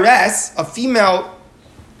Mamzeres, a female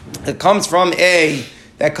that comes from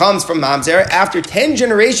Mamzer, after 10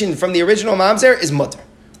 generations from the original Mamzer, is mutter.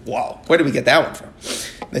 Wow, where did we get that one from?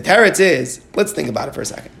 The teretz is, let's think about it for a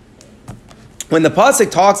second. When the pasuk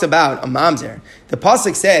talks about a Mamzer, the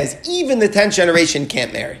pasuk says even the 10th generation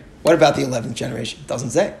can't marry. What about the 11th generation? It doesn't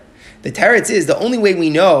say. The teretz is, the only way we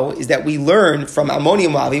know is that we learn from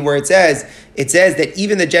Ammonium Moavi, where it says that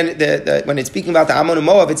even when it's speaking about the Ammonium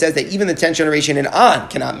Moav, it says that even the 10th generation and on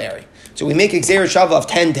cannot marry. So we make a Gzeir Shava of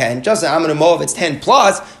 10-10, just an Ammonium Moav, it's 10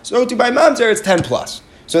 plus, so to by Mamzer, it's 10 plus.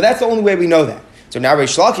 So that's the only way we know that. So now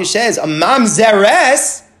Rish Lakish says a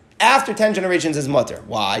Mamzeres after 10 generations is mutter.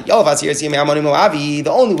 Why?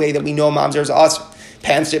 The only way that we know Mamzer is awesome.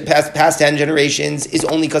 Past 10 generations is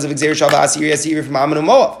only because of Gzeir Shava Asiri from Ammon and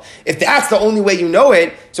Moav. If that's the only way you know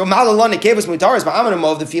it, so Malalon Nekevos Mutaris, but Ammon and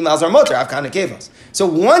Moav, the females are mutter, Avkan Nekevos. So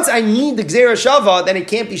once I need the Gzeir Shava, then it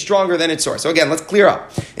can't be stronger than its source. So again, let's clear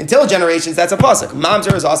up. Until generations, that's a pasuk.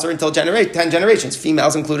 Mamzer is also until 10 generations,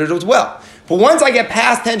 females included as well. But once I get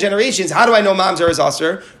past 10 generations, how do I know Mamzer is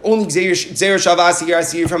Aser? Only Gzeir Shava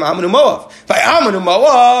Asir from Ammon and Moav. By Ammon and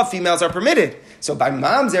Moav, females are permitted. So by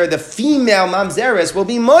Mamzer, the female Mamzeres will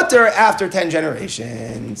be mutter after 10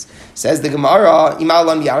 generations. Says the Gemara,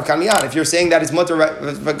 if you're saying that it's mutter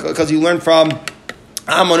because you learned from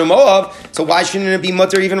Ammon and Moav, so why shouldn't it be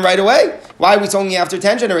mutter even right away? Why are we only after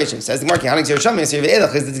 10 generations? Says the Gemara, because the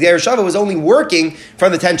Gzeir Shava was only working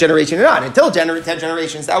from the 10th generation and on. Until 10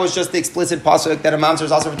 generations, that was just the explicit pasuk that a Mamzer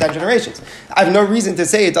is also for 10 generations. I have no reason to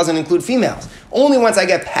say it doesn't include females. Only once I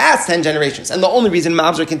get past 10 generations, and the only reason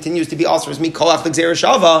Mamzer continues to be also is Mikolach the Gzeir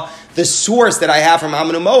Shava, the source that I have from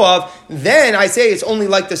Ammon and Moav, then I say it's only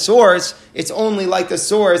like the source, to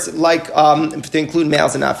include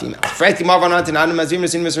males and not females.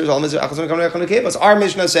 Our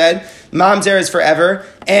Mishnah said Mamzer is forever,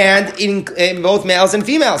 and in both males and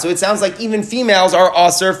females. So it sounds like even females are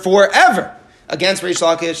aser forever. Against Reish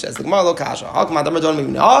Lakish, says the Gemara lo kasha.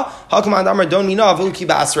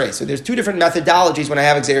 So there's two different methodologies when I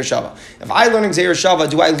have Gzeir Shava. If I learn Gzeir Shava,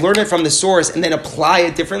 do I learn it from the source and then apply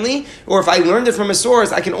it differently? Or if I learned it from a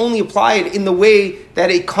source, I can only apply it in the way that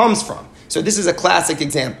it comes from. So this is a classic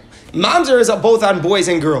example. Mamzer is both on boys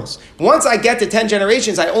and girls. Once I get to 10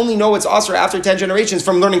 generations, I only know it's Aser after 10 generations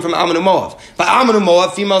from learning from Ammon and Moav. By Ammon and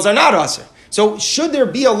Moav, females are not Aser. So should there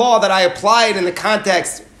be a law that I apply it in the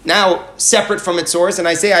context now separate from its source, and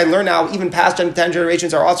I say I learn now even past 10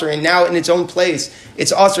 generations are Aser, and now in its own place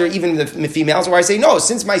it's Aser even the females, or I say no,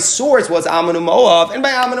 since my source was Ammon and Moav, and by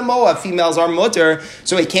Ammon and Moav females are mutter,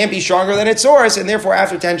 so it can't be stronger than its source, and therefore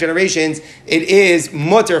after 10 generations it is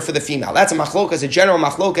mutter for the female. That's a machlokas, a general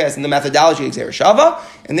machlokas in the methodology of Gzeir Shava,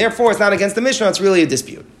 and therefore it's not against the Mishnah, it's really a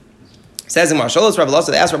dispute. Says in Marshalos, Rav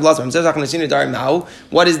Elazar, they asked Rav Elazar,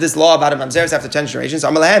 what is this law about a Mamzeres after 10 generations?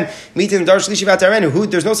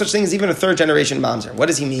 There's no such thing as even a third generation Mamzer. What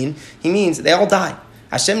does he mean? He means they all die.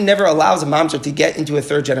 Hashem never allows a Mamzer to get into a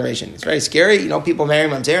third generation. It's very scary. People marry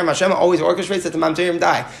Mamzerim. Hashem always orchestrates that the Mamzerim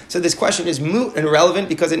die. So this question is moot and irrelevant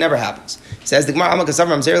because it never happens. Says the Gemara, clear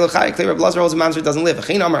Rav Elazar holds a Mamzer doesn't live.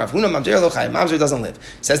 Mamzer doesn't live.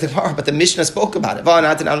 Says the Gemara, but the Mishnah spoke about it. That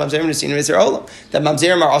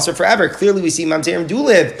Mamzerim are also forever. Clearly we see Mamzerim do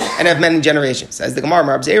live and have many generations. Says the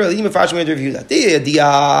Gemara, if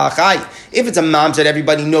it's a Mamzer that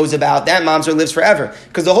everybody knows about, that Mamzer lives forever.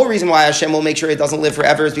 Because the whole reason why Hashem will make sure it doesn't live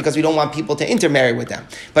forever is because we don't want people to intermarry with them.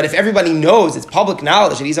 But if everybody knows, it's public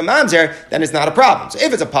knowledge that he's a Mamzer, then it's not a problem. So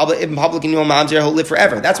if it's public and you know a Mamzer, he'll live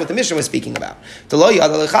forever. That's what the Mishnah was speaking about.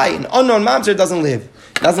 An unknown Mamzer doesn't live.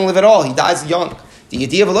 He doesn't live at all. He dies young. The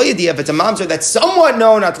idea of a lo yediyah, if it's a mamzer that's somewhat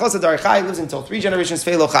known, Atlas Adar Chai lives until 3 generations,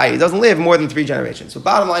 Feilo Chai. He doesn't live more than 3 generations. So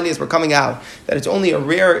bottom line is, we're coming out that it's only a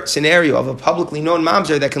rare scenario of a publicly known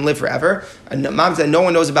mamzer that can live forever. A mamzer that no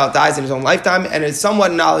one knows about dies in his own lifetime, and it's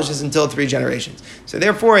somewhat knowledge is until 3 generations. So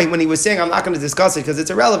therefore, when he was saying, I'm not going to discuss it because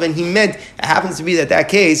it's irrelevant, he meant it happens to be that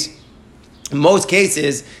case, in most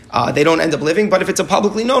cases, they don't end up living, but if it's a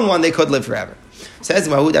publicly known one, they could live forever. Says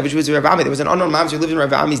there was an unknown mamzer who lived in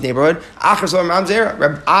Rav Ami's neighborhood.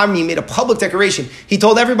 Rav Ami made a public declaration. He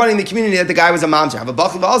told everybody in the community that the guy was a mamzer.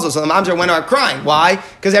 So the mamzer went out crying. Why?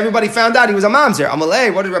 Because everybody found out he was a mamzer.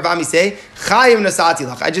 Amalei, what did Rav Ami say?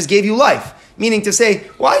 I just gave you life. Meaning to say,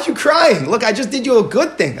 why are you crying? Look, I just did you a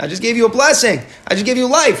good thing. I just gave you a blessing. I just gave you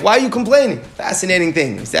life. Why are you complaining? Fascinating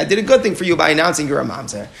thing. He said, I did a good thing for you by announcing you're a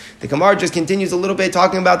mamzer. The Gemara just continues a little bit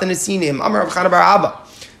talking about the Nesinim. Amar Rav Chana bar Abba.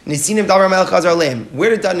 Nesinim Davar Melech Hazar Leim. Where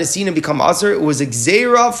did that Nesinim become Asr? It was a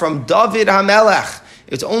Gzeira from David HaMelech.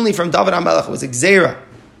 It's only from David HaMelech. It was a Gzeira.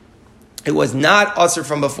 It was not Asr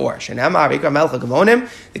from before.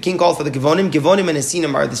 The king called for the Givonim. Givonim and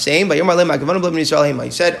Nesinim are the same. He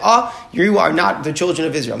said, you are not the children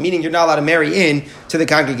of Israel, meaning you're not allowed to marry in to the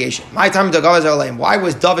congregation. My time why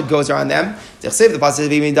was David gozer on them? There was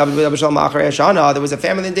a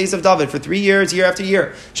famine in the days of David for 3 years, year after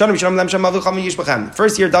year.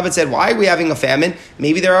 First year, David said, why are we having a famine?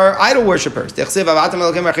 Maybe there are idol worshippers. If there's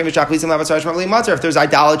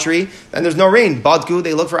idolatry, then there's no rain. Badgu,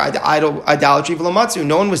 they look for idolatry.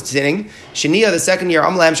 No one was sinning. Shania, the second year,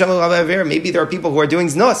 maybe there are people who are doing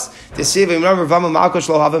znus.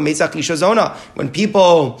 When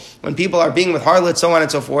people are being with harlots, so on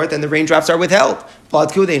and so forth, and the raindrops are withheld.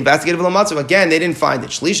 They investigated again, they didn't find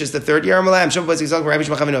it. Shlish is the third year. And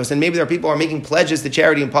maybe there are people who are making pledges to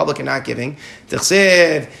charity in public and not giving. It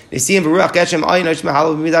says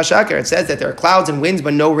that there are clouds and winds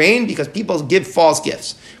but no rain because people give false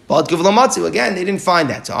gifts. Again, they didn't find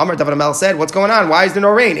that. So Amar David HaMelech said, what's going on? Why is there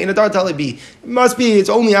no rain? It must be, it's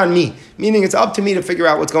only on me. Meaning it's up to me to figure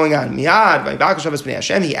out what's going on. He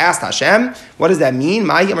asked Hashem, what does that mean? He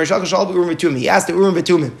asked the Urim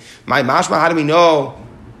V'Tumim. My mashma, how do we know?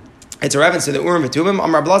 It's a reference to the Urim V'Tumim.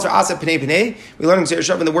 Amar Blazer Asaf Pnei Pnei. We learned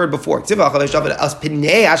in the word before. So the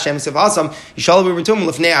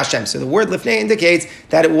word Lifnei indicates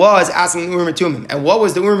that it was asking the Urim V'Tumim. And what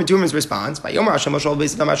was the Urim V'Tumim's response?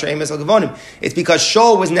 It's because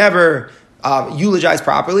Shaul was never eulogized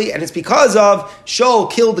properly, and it's because of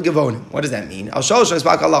Shaul killed the Givonim. What does that mean?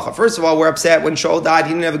 First of all, we're upset when Shaul died,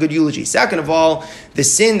 he didn't have a good eulogy. Second of all, the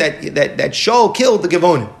sin that Shaul killed the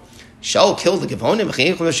Givonim. Shaul killed the Givonim.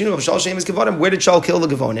 Where did Shaul kill the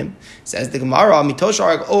Givonim? Says the Gemara,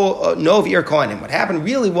 Nov Ir Kohanim. What happened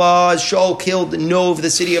really was Shaul killed Nov, the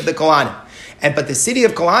city of the Kohanim. But the city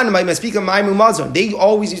of Kohanim, I speak of Maimu Mazon, they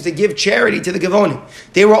always used to give charity to the Givonim.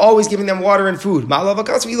 They were always giving them water and food.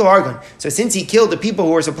 So since he killed the people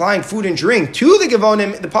who were supplying food and drink to the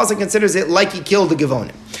Givonim, the Pasuk considers it like he killed the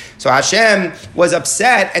Givonim. So Hashem was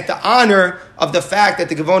upset at the honor of the fact that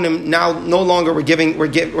the Givonim now no longer were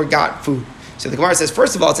got food. So the Gemara says,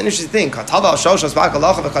 first of all, it's an interesting thing. On the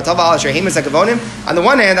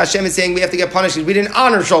one hand, Hashem is saying we have to get punished because we didn't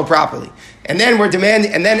honor Shaul properly. And then we're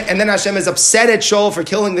demanding, and then Hashem is upset at Shaul for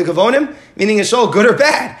killing the Givonim, meaning is Shaul good or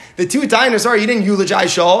bad? The two diners are, you didn't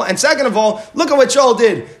eulogize Shaul. And second of all, look at what Shaul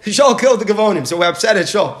did. Shaul killed the Givonim, so we're upset at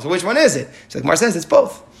Shaul. So which one is it? So the Gemara says it's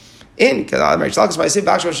both. When Hashem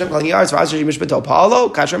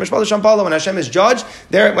is judged,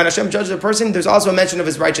 when Hashem judges a person, there's also a mention of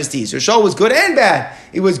his righteous deeds. So Shaul was good and bad.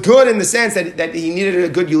 He was good in the sense that he needed a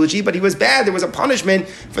good eulogy, but he was bad. There was a punishment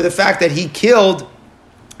for the fact that he killed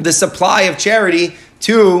the supply of charity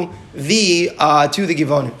to the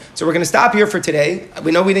Givonim. So we're going to stop here for today.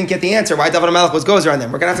 We know we didn't get the answer why David HaMelech was gozer on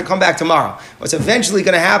them. We're going to have to come back tomorrow. What's eventually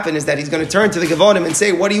going to happen is that he's going to turn to the Givonim and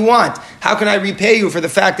say, what do you want? How can I repay you for the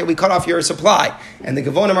fact that we cut off your supply? And the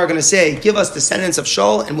Givonim are going to say, give us descendants of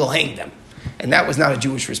Shaul and we'll hang them. And that was not a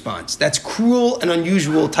Jewish response. That's cruel and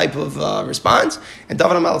unusual type of response. And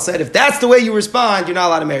David HaMelech said, if that's the way you respond, you're not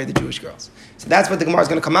allowed to marry the Jewish girls. So that's what the Gemara is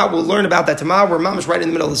going to come out. We'll learn about that tomorrow. We're mamash right in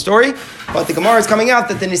the middle of the story. But the Gemara is coming out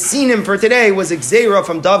that the Nesinim for today was a Gzeira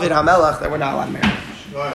from David HaMelech that we're not allowed to marry.